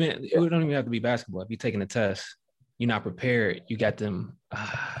 or even it don't even have to be basketball. If you're taking a test, you're not prepared. You got them.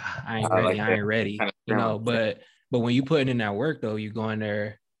 I ain't ready. I ain't ready. Kind of, you know, but when you putting in that work though, you go in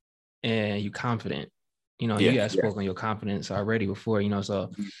there and you confident. You know, you got spoke on your confidence already before. You know,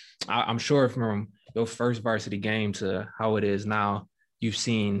 so I'm sure from your first varsity game to how it is now, you've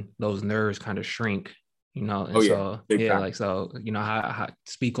seen those nerves kind of shrink. You know, and like, so, you know, how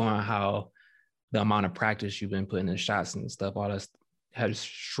speak on how the amount of practice you've been putting in shots and stuff, all that has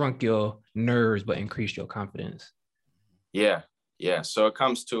shrunk your nerves but increased your confidence. Yeah. So it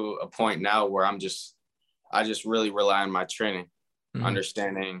comes to a point now where I just really rely on my training,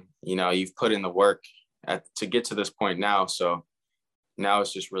 understanding, you know, you've put in the work to get to this point now. So now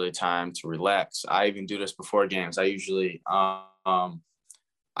it's just really time to relax. I even do this before games. I usually, I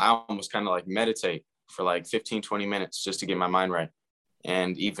almost kind of like meditate for like 15, 20 minutes just to get my mind right.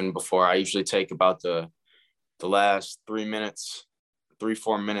 And even before, I usually take about the last 4 minutes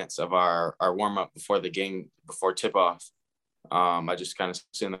of our warm up before the game, before tip off. I just kind of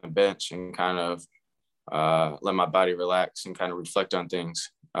sit on the bench and kind of let my body relax and kind of reflect on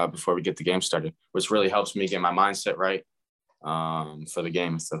things before we get the game started, which really helps me get my mindset right for the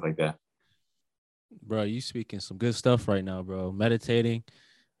game and stuff like that. Bro, you speaking some good stuff right now, bro. Meditating,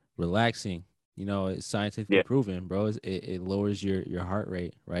 relaxing. You know, it's scientifically proven, bro. It lowers your heart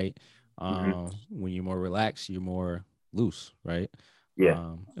rate, right? When you're more relaxed, you're more loose, right?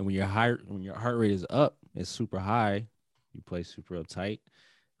 And when your heart rate is up, it's super high, you play super uptight.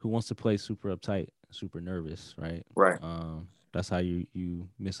 Who wants to play super uptight, super nervous, right? Right. That's how you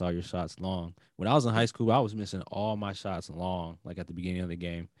miss all your shots long. When I was in high school, I was missing all my shots long, like at the beginning of the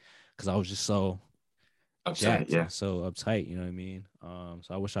game, because I was just so uptight, so uptight. You know what I mean? So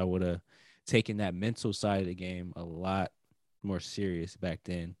I wish I would have taken that mental side of the game a lot more serious back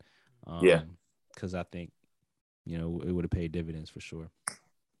then. Because I think, you know, it would have paid dividends for sure.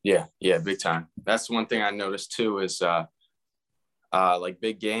 Yeah, big time. That's one thing I noticed too is like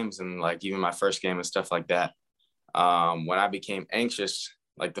big games and like even my first game and stuff like that. When I became anxious,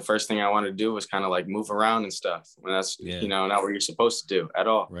 like the first thing I wanted to do was kind of like move around and stuff. When that's you know, not what you're supposed to do at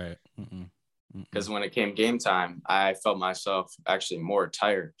all. Right. Because when it came game time, I felt myself actually more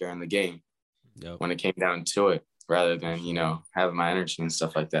tired during the game when it came down to it, rather than, you know, having my energy and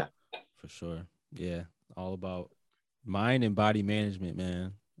stuff like that. For sure. Yeah. All about mind and body management,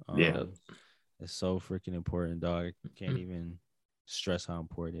 man. It's so freaking important, dog. Can't even stress how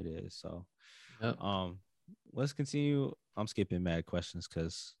important it is. So, let's continue. I'm skipping mad questions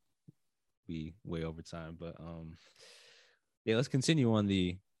because we way over time, but let's continue on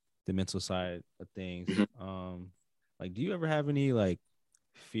the mental side of things. Like, do you ever have any like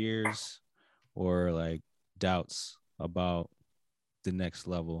fears or like doubts about the next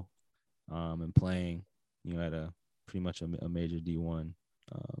level and playing, you know, at a pretty much a major D1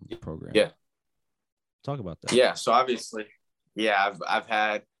 program? Talk about that. Yeah, so obviously, I've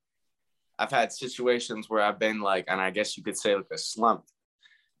had situations where I've been like, and I guess you could say like a slump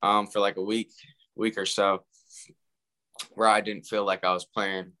for like a week or so, where I didn't feel like I was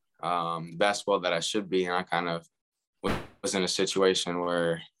playing basketball that I should be, and I kind of was in a situation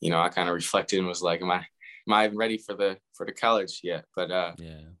where, you know, I kind of reflected and was like, am I ready for the college yet? But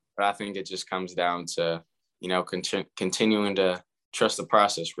but I think it just comes down to, you know, continuing to trust the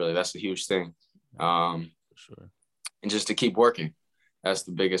process. Really, that's a huge thing. For sure. And just to keep working, that's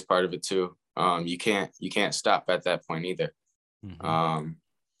the biggest part of it too. You can't stop at that point either. And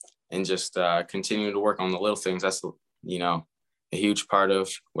just continue to work on the little things. That's, you know, a huge part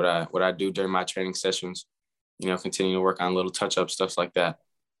of what I do during my training sessions. You know, continue to work on little touch-up stuff like that.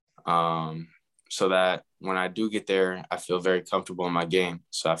 so that when I do get there, I feel very comfortable in my game.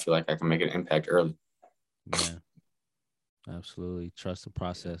 So I feel like I can make an impact early. Yeah, absolutely. Trust the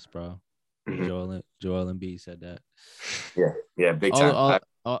process, bro. Mm-hmm. Joel Embiid said that. Yeah, big time.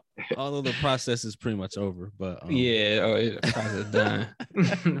 Although the process is pretty much over, but the process done.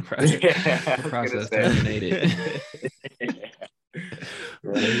 The process terminated.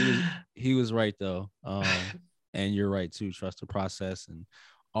 Yeah, he was right though. And you're right too. Trust the process and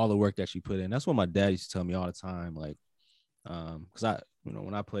all the work that you put in. That's what my dad used to tell me all the time. Like, because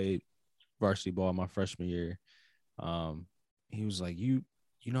when I played varsity ball my freshman year, he was like, you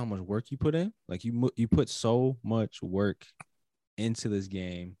know how much work you put in? Like you put so much work into this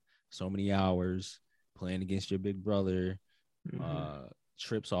game, so many hours playing against your big brother,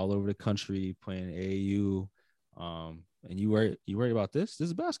 trips all over the country playing AAU, and you worry about this. This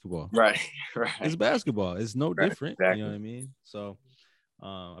is basketball, right? It's basketball. It's no different. Exactly. You know what I mean? So,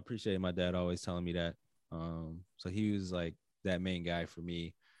 I appreciate my dad always telling me that. So he was like that main guy for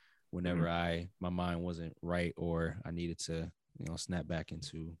me whenever my mind wasn't right or I needed to, snap back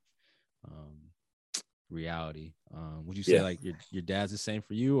into reality. Would you say like your dad's the same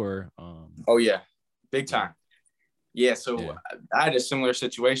for you or Oh yeah, big time. Yeah, so I had a similar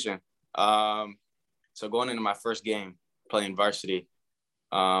situation. So going into my first game playing varsity,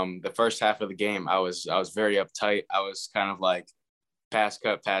 the first half of the game I was very uptight. I was kind of like pass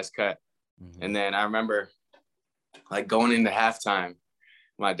cut. And then I remember like going into halftime,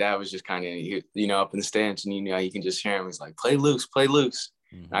 my dad was just kind of, up in the stands, and you can just hear him. He's like, play loose.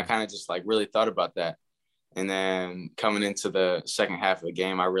 And I kind of just like really thought about that. And then coming into the second half of the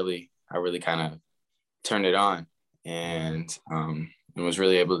game, I really kind of turned it on and was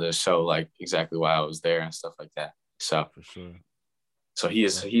really able to show like exactly why I was there and stuff like that. So for sure. So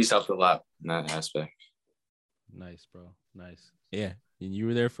he's helped a lot in that aspect. Nice, bro. Nice. Yeah. And you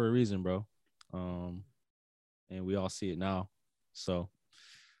were there for a reason, bro. And we all see it now. So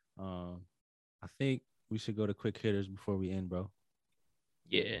I think we should go to quick hitters before we end, bro.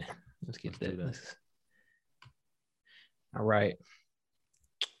 Yeah. Let's get that. All right.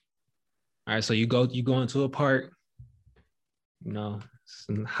 So you go into a park, it's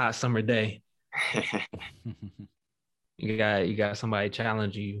a hot summer day. you got somebody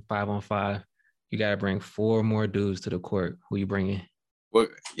challenge you 5-on-5. You got to bring 4 more dudes to the court. Who you bringing? What?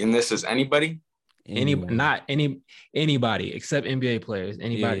 And this is anybody? Anybody except NBA players.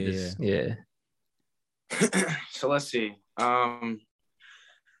 Anybody yeah. So let's see.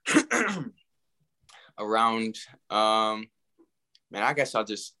 Around man, I guess I'll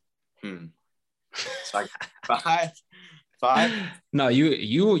just it's like 5. No,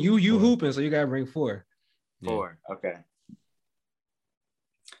 you hooping, so you gotta bring 4. 4. Okay.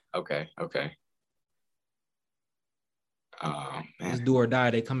 Man. It's do or die.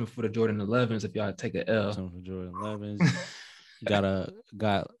 They coming for the Jordan 11s if y'all take an L. Coming for Jordan 11s.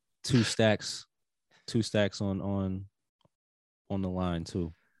 got 2 stacks on the line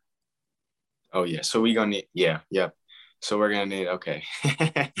too. Oh yeah, so we gonna need So we're gonna need okay. So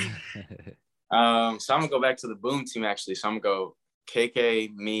I'm gonna go back to the boom team actually. So I'm gonna go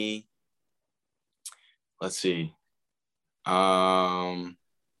KK, me. Let's see.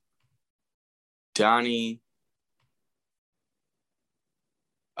 Donnie.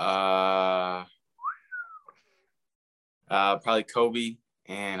 Probably Kobe,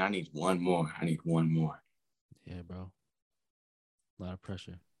 and I need one more. Yeah, bro. A lot of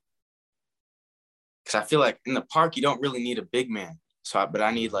pressure. Because I feel like in the park you don't really need a big man. But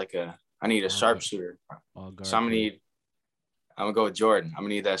I need a sharpshooter. So I'm gonna go with Jordan. I'm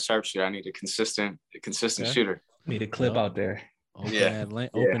gonna need that sharpshooter. I need a consistent shooter. Need a clip out there.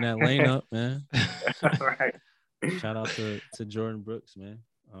 Open that lane up, man. Right. Shout out to Jordan Brooks, man.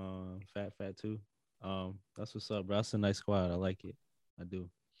 Fat too. That's what's up, bro. That's a nice squad. I like it. I do.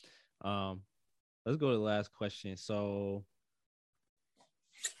 Let's go to the last question. So,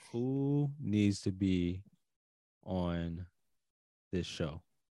 who needs to be on this show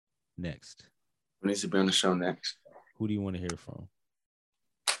next? Who needs to be on the show next? Who do you want to hear from?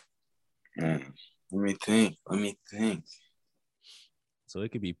 Let me think. So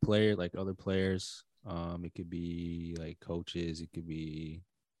it could be other players. It could be like coaches. It could be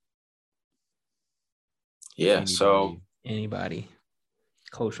anybody.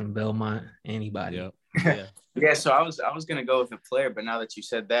 Coach from Belmont, anybody. Yep. Yeah. Yeah. So I was gonna go with a player, but now that you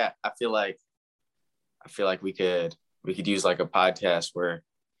said that, I feel like we could use like a podcast where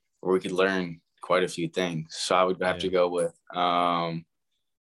we could learn quite a few things. So I would have to go with let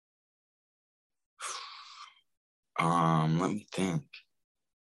me think.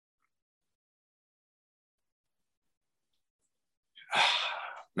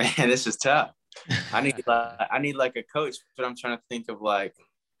 Man, this is tough. I need like a coach, but I'm trying to think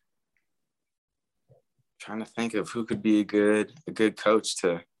of who could be a good coach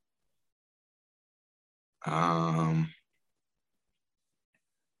to.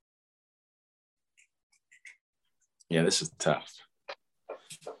 Yeah, this is tough,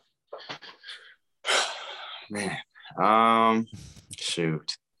 man.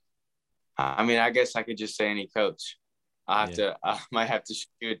 Shoot. I mean, I guess I could just say any coach. I might have to shoot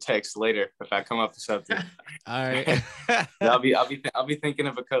you a text later if I come up with something. All right. I'll be thinking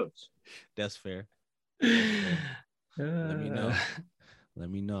of a coach. That's fair. Let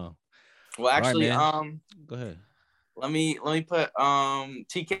me know. Well, actually, go ahead. Let me put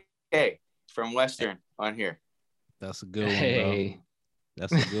TK from Western on here. That's a good one, bro.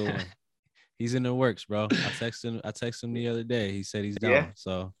 That's a good one. He's in the works, bro. I texted him the other day. He said he's down. Yeah.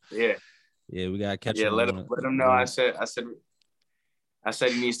 So yeah, we gotta catch him. Yeah, let him know. I said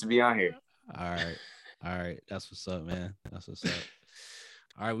he needs to be on here. All right. That's what's up, man. That's what's up.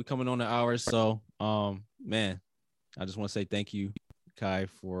 All right, we coming on the hour. So man, I just want to say thank you, Kai,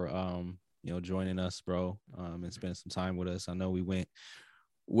 for joining us, bro, and spending some time with us. I know we went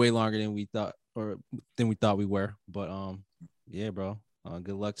way longer than we thought we were, but yeah, bro.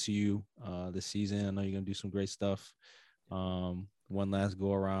 Good luck to you this season. I know you're gonna do some great stuff. One last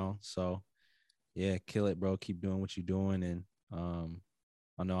go around. So yeah, kill it, bro. Keep doing what you're doing, and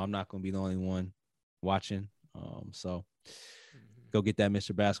I know I'm not gonna be the only one watching. So go get that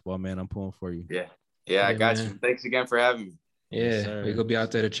Mr. Basketball, man. I'm pulling for you. Yeah, I got you. Thanks again for having me. Yeah, yes, we're gonna be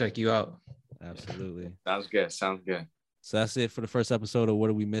out there to check you out. Absolutely. Sounds good. So that's it for the first episode of What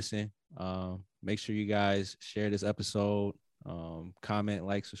Are We Missing? Make sure you guys share this episode, comment,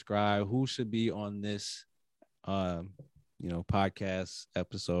 like, subscribe. Who should be on this podcast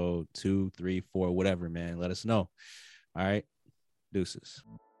episode 2, 3, 4, whatever, man. Let us know. All right. Deuces.